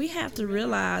people, we have to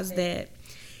realize that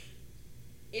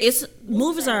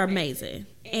movies are amazing,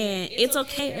 and it's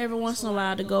okay every once in a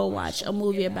while to go watch a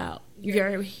movie about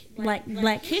your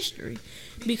black history,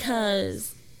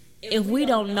 because if we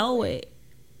don't know it,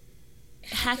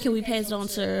 how can we pass it on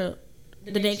to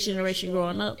the next generation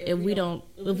growing up if we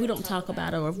don't talk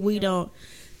about it, or if we don't?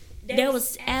 There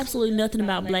was absolutely nothing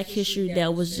about black history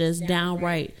that was just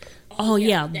downright, oh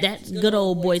yeah, that's good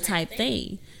old boy type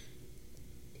thing.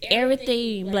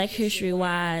 Everything black history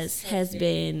wise has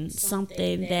been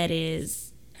something that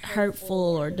is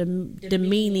hurtful or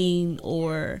demeaning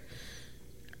or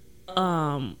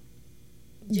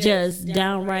just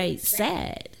downright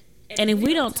sad. And if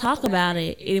we don't talk about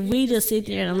it, if we just sit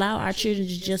there and allow our children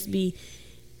to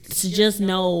just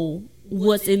know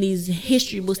what's in these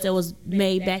history books that was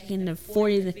made back in the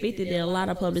 40s and 50s that a lot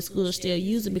of public schools are still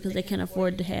using because they can't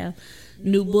afford to have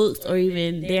new books, or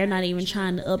even they're not even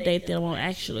trying to update them on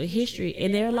actual history.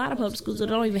 And there are a lot of public schools that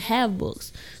don't even have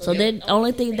books, so the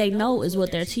only thing they know is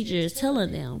what their teacher is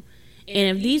telling them.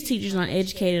 And if these teachers aren't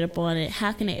educated upon it,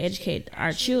 how can they educate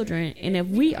our children? And if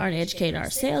we aren't educated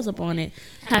ourselves upon it,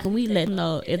 how can we let them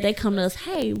know if they come to us,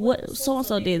 hey, what so and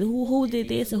so did, who did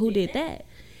this and who did that?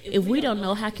 If we don't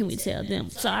know, how can we tell them?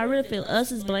 So I really feel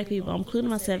us as black people, I'm including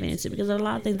myself into it, because there are a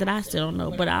lot of things that I still don't know.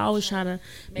 But I always try to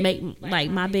make, like,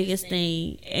 my biggest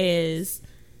thing is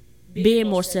being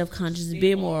more self-conscious,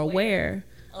 being more aware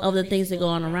of the things that go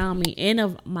on around me and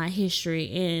of my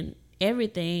history and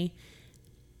everything.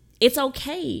 It's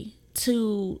okay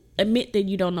to admit that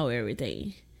you don't know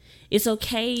everything. It's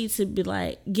okay to be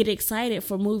like, get excited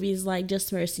for movies like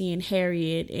Just Mercy and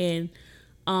Harriet and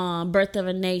Birth of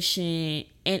a Nation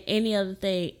and any other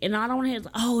thing. And I don't want to hear,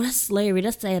 oh, that's slavery,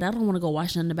 that's sad, I don't want to go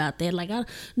watch nothing about that.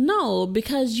 No,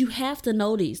 because you have to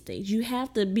know these things. You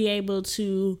have to be able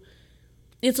to,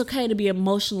 it's okay to be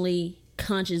emotionally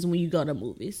conscious when you go to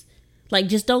movies. Like,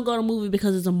 just don't go to a movie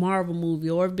because it's a Marvel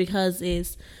movie or because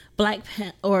it's Black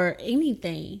Panther or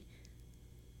anything.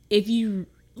 If you,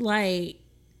 like,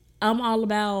 I'm all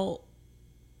about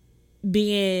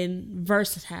being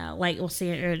versatile, like I was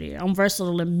saying earlier. I'm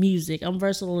versatile in music, I'm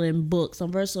versatile in books,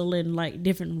 I'm versatile in, like,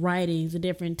 different writings and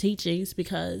different teachings,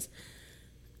 because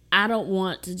I don't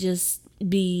want to just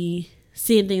be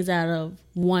seeing things out of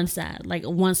one side, like a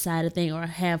one-sided thing or a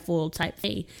half-full type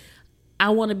thing. I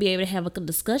want to be able to have a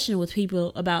discussion with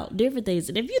people about different things.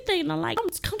 And if you think I'm like,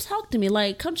 come talk to me,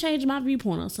 like come change my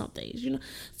viewpoint on some things, you know.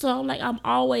 So I'm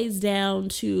always down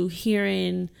to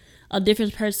hearing a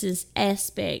different person's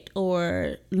aspect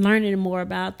or learning more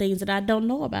about things that I don't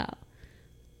know about.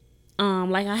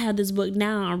 Like I have this book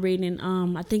now I'm reading.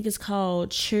 I think it's called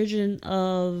Children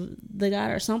of the God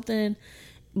or something,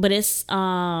 but it's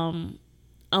a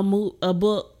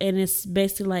book, and it's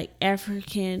basically like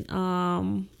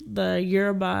African, the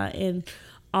Yoruba and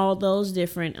all those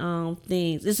different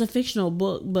things. It's a fictional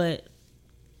book, but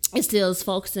it still is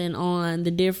focusing on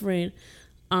the different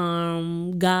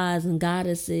gods and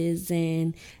goddesses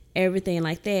and everything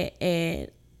like that.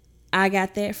 And I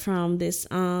got that from this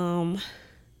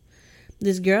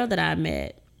this girl that I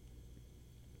met,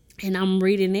 and I'm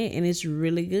reading it, and it's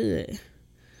really good.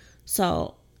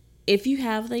 So if you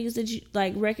have things that you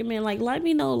like recommend, like let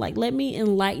me know, like let me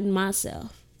enlighten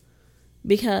myself,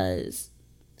 because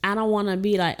I don't want to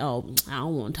be like, oh, I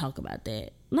don't want to talk about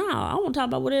that. No, I want to talk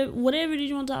about whatever it is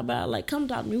you want to talk about. Like, come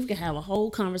talk to me. We can have a whole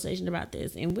conversation about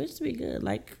this, and we'll just be good.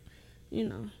 Like, you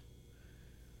know.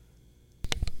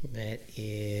 That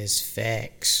is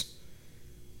facts.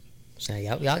 So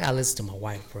y'all gotta listen to my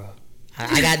wife, bro.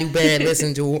 I gotta do better at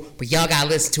listening to her, but y'all gotta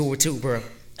listen to her too, bro.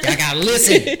 Y'all gotta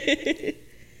listen.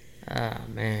 Oh,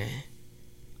 man.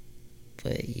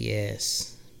 But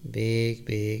yes, big,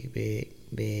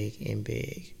 and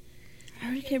big. I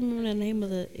really can't remember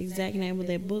the exact name of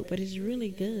that book, but it's really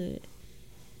good.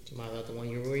 You might like the one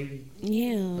you're reading?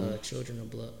 Yeah. Children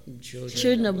of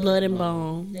Blood and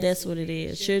Bone. That's what it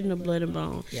is. Children of Blood and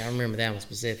Bone. Yeah, I remember that one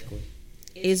specifically.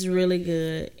 It's really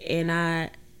good, and I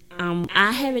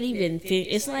haven't even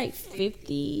finished. It's like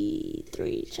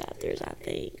 53 chapters, I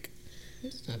think.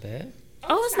 It's not bad.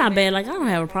 Oh, it's not bad. Like, I don't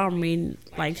have a problem reading.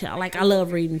 Like I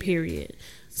love reading, period.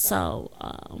 So,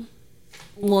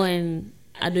 when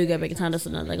I do get back in time, that's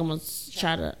another. Like, I'm gonna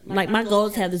try to. Like, my goal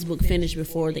is to have this book finished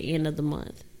before the end of the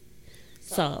month.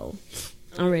 So,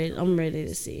 I'm ready. I'm ready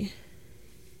to see.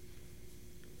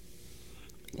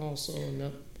 Also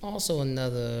on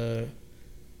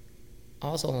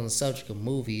the subject of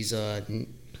movies,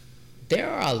 there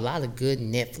are a lot of good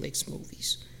Netflix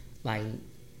movies. Like,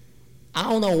 I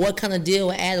don't know what kind of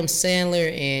deal Adam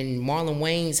Sandler and Marlon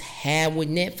Wayans have with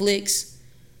Netflix,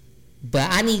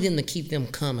 but I need them to keep them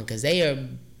coming because they are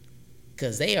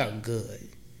good.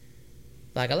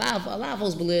 Like a lot of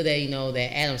folks believe that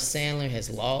that Adam Sandler has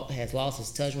lost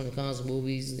his touch when it comes to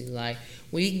movies. Like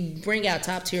when you bring out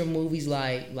top tier movies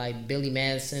like Billy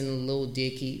Madison, Lil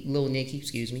Nicky,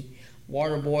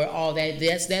 Waterboy, all that.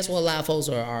 That's what a lot of folks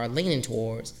are leaning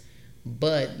towards.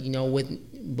 But with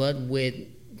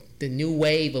the new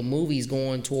wave of movies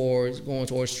going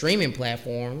towards streaming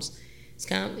platforms, it's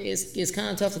kind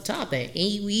of tough to top that.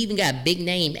 And we even got big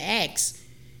name acts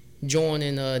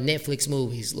joining Netflix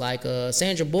movies like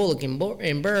Sandra Bullock in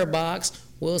Bird Box,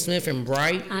 Will Smith in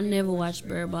Bright. I never watched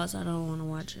Bird Box. I don't want to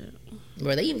watch it.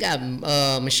 Bro, they even got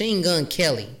Machine Gun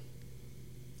Kelly.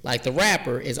 Like the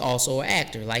rapper is also an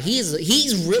actor. Like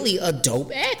he's really a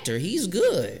dope actor. He's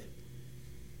good.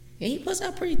 And he puts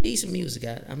out pretty decent music.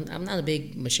 I'm not a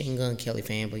big Machine Gun Kelly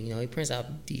fan, but he puts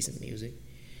out decent music.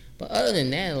 But other than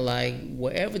that, like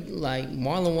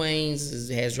Marlon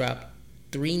Wayans has dropped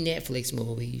 3 Netflix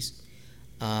movies.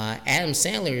 Adam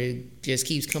Sandler just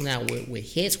keeps coming out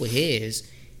with hits with his,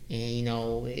 and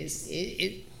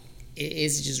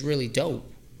it's just really dope.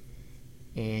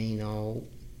 And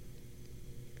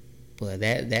but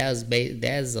that's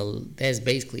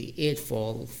basically it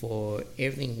for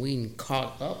everything we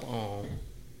caught up on.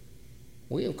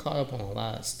 We have caught up on a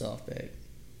lot of stuff that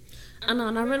I know,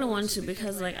 and I really want to,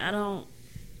 because I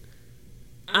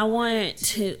want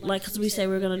to, because we say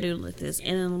we're gonna do like this,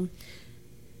 and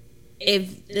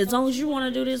as long as you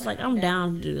want to do this, I'm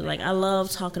down to do it. I love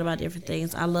talking about different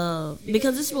things.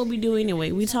 Because this is what we do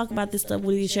anyway. We talk about this stuff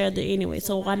with each other anyway,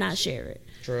 so why not share it?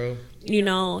 True.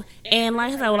 And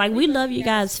like I said, we love you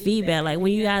guys' feedback.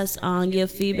 When you guys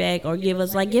give feedback or give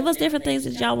us different things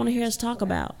that y'all want to hear us talk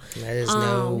about. Let us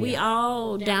know. We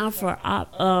all down for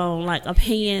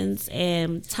opinions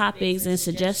and topics and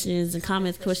suggestions and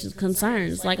comments, questions,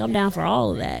 concerns. I'm down for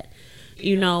all of that.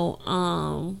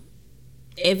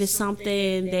 If it's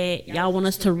something that y'all want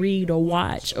us to read or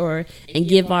watch and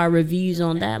give our reviews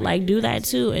on that, do that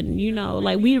too. And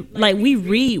we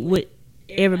read what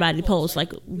everybody posts.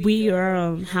 We are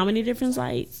on how many different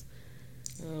sites?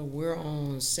 We're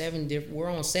on 7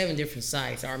 different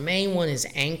sites. Our main one is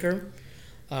Anchor.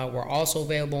 We're also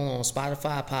available on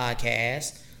Spotify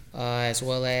Podcast, as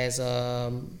well as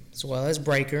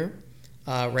Breaker.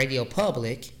 Radio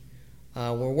Public.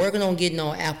 We're working on getting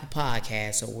on Apple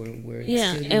Podcasts, so we're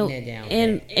still getting that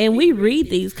down. And we read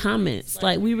these comments.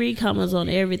 Like, we read comments on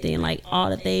everything, like all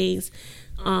the things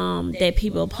that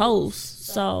people post.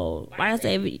 So, like I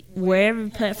said, wherever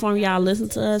platform y'all listen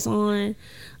to us on,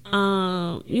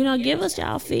 give us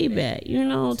y'all feedback.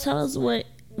 Tell us what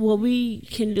we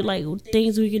can do, like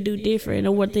things we can do different,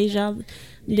 or what things y'all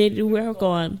did work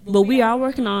on. But we are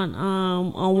working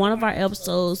on one of our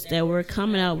episodes that we're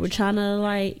coming out. We're trying to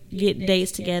like get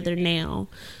dates together now.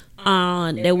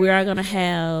 That we are gonna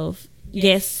have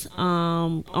guests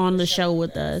on the show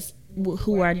with us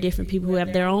who are different people who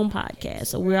have their own podcast.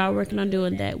 So we are working on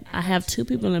doing that. I have 2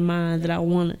 people in mind that I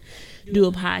want to do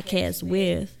a podcast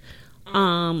with,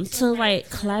 to like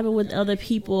collaborate with other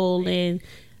people, and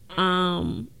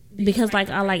because like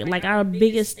I like our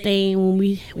biggest thing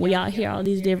when y'all hear all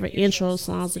these different intro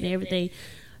songs and everything,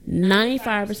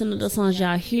 95% of the songs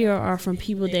y'all hear are from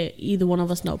people that either one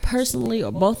of us know personally,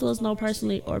 or both of us know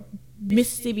personally, or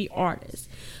Mississippi artists.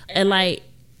 And like,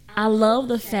 I love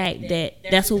the fact that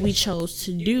that's what we chose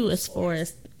to do as far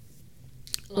as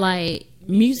like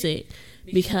music,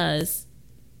 because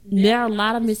there are a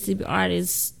lot of Mississippi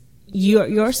artists,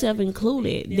 yourself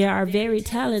included, they are very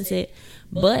talented,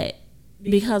 but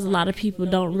because a lot of people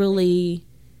don't really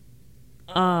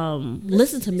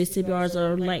listen to Mississippi artists,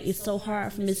 or like it's so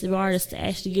hard for Mississippi artists to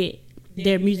actually get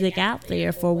their music out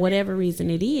there for whatever reason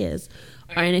it is,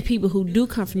 and the people who do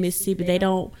come from Mississippi, they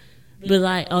don't be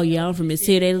like, oh yeah, I'm from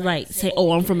Mississippi. They like say,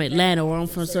 oh, I'm from Atlanta, or I'm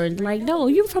from certain. Like, no,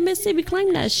 you from Mississippi,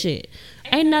 claim that shit.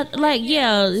 Ain't not like,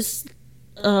 yeah, it's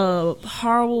a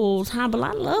horrible time, but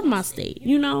I love my state,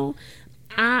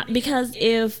 because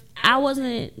if I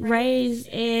wasn't raised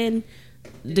in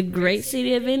the great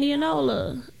city of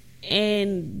Indianola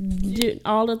and did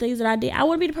all the things that I did, I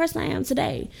wouldn't be the person I am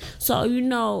today. So,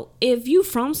 if you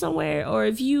from somewhere, or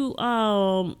if you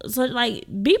so like,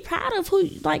 be proud of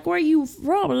where you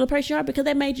from, or the place you are, because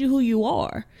that made you who you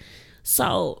are.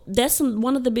 So that's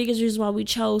one of the biggest reasons why we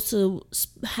chose to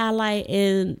highlight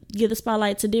and give the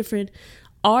spotlight to different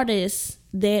artists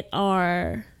that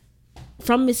are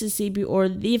from Mississippi, or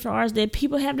different artists that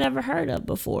people have never heard of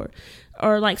before,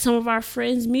 or like some of our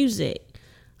friends' music,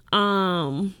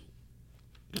 to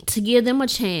give them a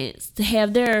chance to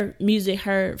have their music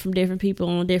heard from different people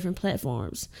on different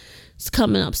platforms. It's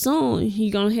coming up soon.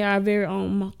 You're gonna hear our very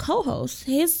own co-host.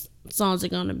 His songs are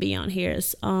gonna be on here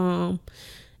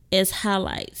as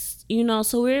highlights.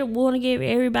 So we want to give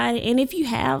everybody, and if you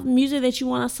have music that you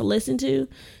want us to listen to,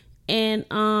 and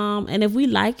if we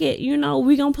like it,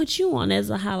 we're gonna put you on as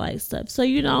a highlight stuff. So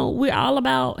we're all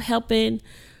about helping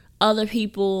other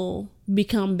people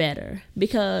become better,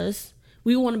 because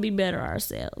we want to be better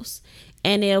ourselves.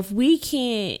 And if we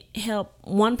can't help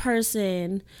one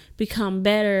person become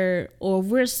better, or if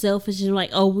we're selfish and like,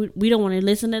 oh, we don't want to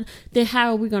listen to, then how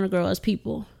are we going to grow as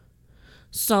people?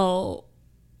 So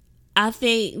I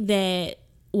think that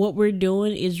what we're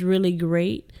doing is really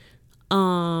great.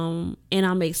 And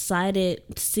I'm excited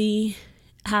to see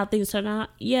how things turn out.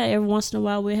 Yeah, every once in a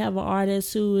while we have an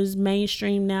artist who is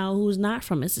mainstream now who's not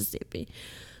from Mississippi.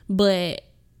 But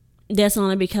that's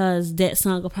only because that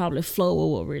song will probably flow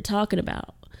with what we're talking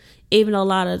about. Even though a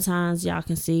lot of the times y'all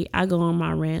can see I go on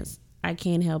my rants. I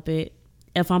can't help it.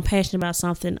 If I'm passionate about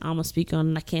something, I'm going to speak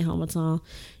on it. I can't hold my tongue.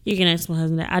 You can ask my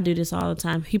husband that. I do this all the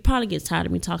time. He probably gets tired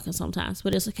of me talking sometimes,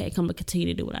 but it's okay. I'm going to continue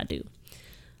to do what I do.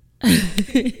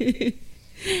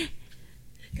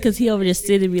 Because he over there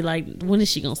sitting and be like, when is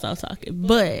she going to stop talking?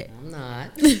 But I'm not.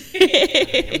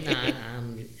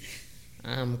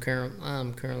 I'm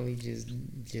currently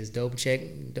just double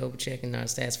checking our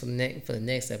stats for the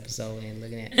next episode, and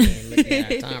looking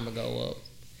at our timer go up.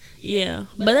 Yeah,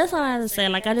 but that's all I have to say.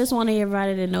 Like, I just want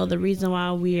everybody to know the reason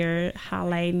why we're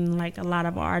highlighting like a lot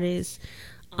of artists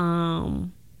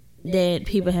that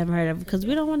people haven't heard of, because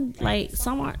we don't want like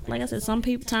like I said, some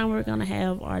time we're gonna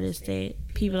have artists that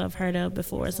people have heard of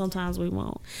before. Sometimes we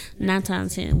won't. 9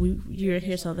 times 10, you'll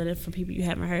hear something from people you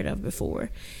haven't heard of before,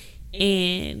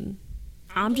 and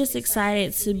I'm just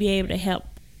excited to be able to help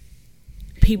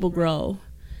people grow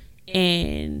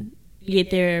and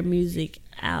get their music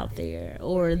out there,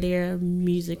 or their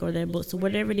music, or their books, or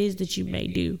whatever it is that you may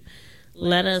do.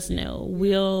 Let us know.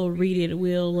 We'll read it.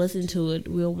 We'll listen to it.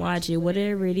 We'll watch it.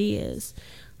 Whatever it is.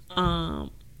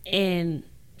 And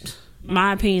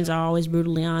my opinions are always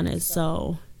brutally honest.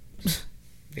 So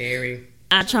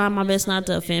I try my best not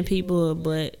to offend people,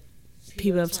 but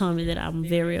people have told me that I'm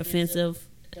very offensive.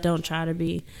 Don't try to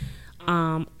be.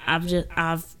 That's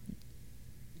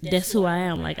who I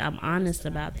am. Like, I'm honest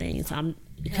about things.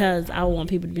 Because I want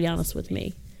people to be honest with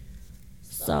me.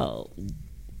 So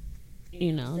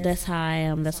you know, that's how I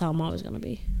am. That's how I'm always gonna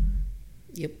be.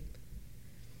 Yep.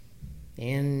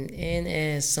 And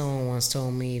as someone once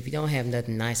told me, if you don't have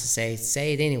nothing nice to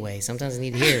say it anyway. Sometimes I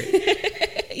need to hear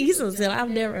it. You said I've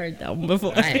never heard that one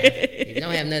before. If you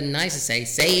don't have nothing nice to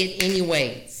say it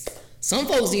anyways. Some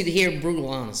folks need to hear brutal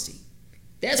honesty.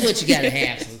 That's what you gotta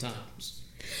have sometimes.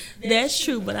 That's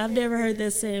true, but I've never heard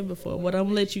that saying before. But I'm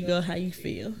gonna let you go how you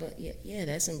feel. But yeah,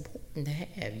 that's important to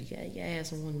have. You gotta have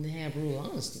someone to have brutal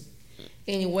honesty.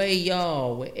 Anyway,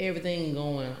 y'all, with everything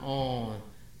going on,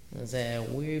 we're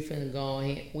finna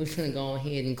go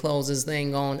ahead and close this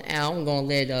thing on out. I'm gonna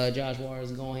let Josh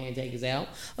Waters go ahead and take us out.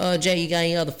 Jay, you got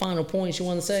any other final points you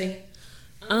want to say?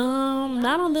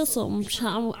 Not on this one.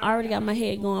 I already got my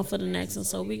head going for the next one,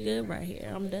 so we good right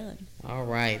here. I'm done. All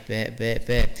right, bet.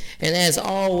 And as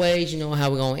always, you know how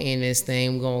we're gonna end this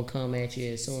thing. We're gonna come back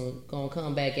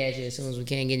at you as soon as we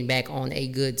can, getting back on a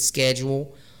good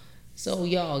schedule. So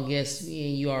y'all, guess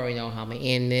you already know how I'm gonna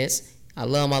end this. I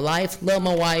love my life, love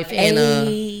my wife, and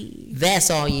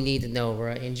that's all you need to know,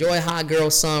 bro. Enjoy hot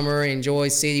girl summer, enjoy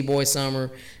city boy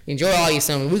summer, enjoy all your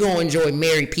summer. We're gonna enjoy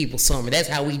married people summer. That's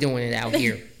how we doing it out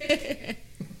here.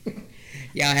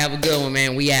 Y'all have a good one,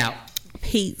 man. We out.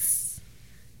 Peace.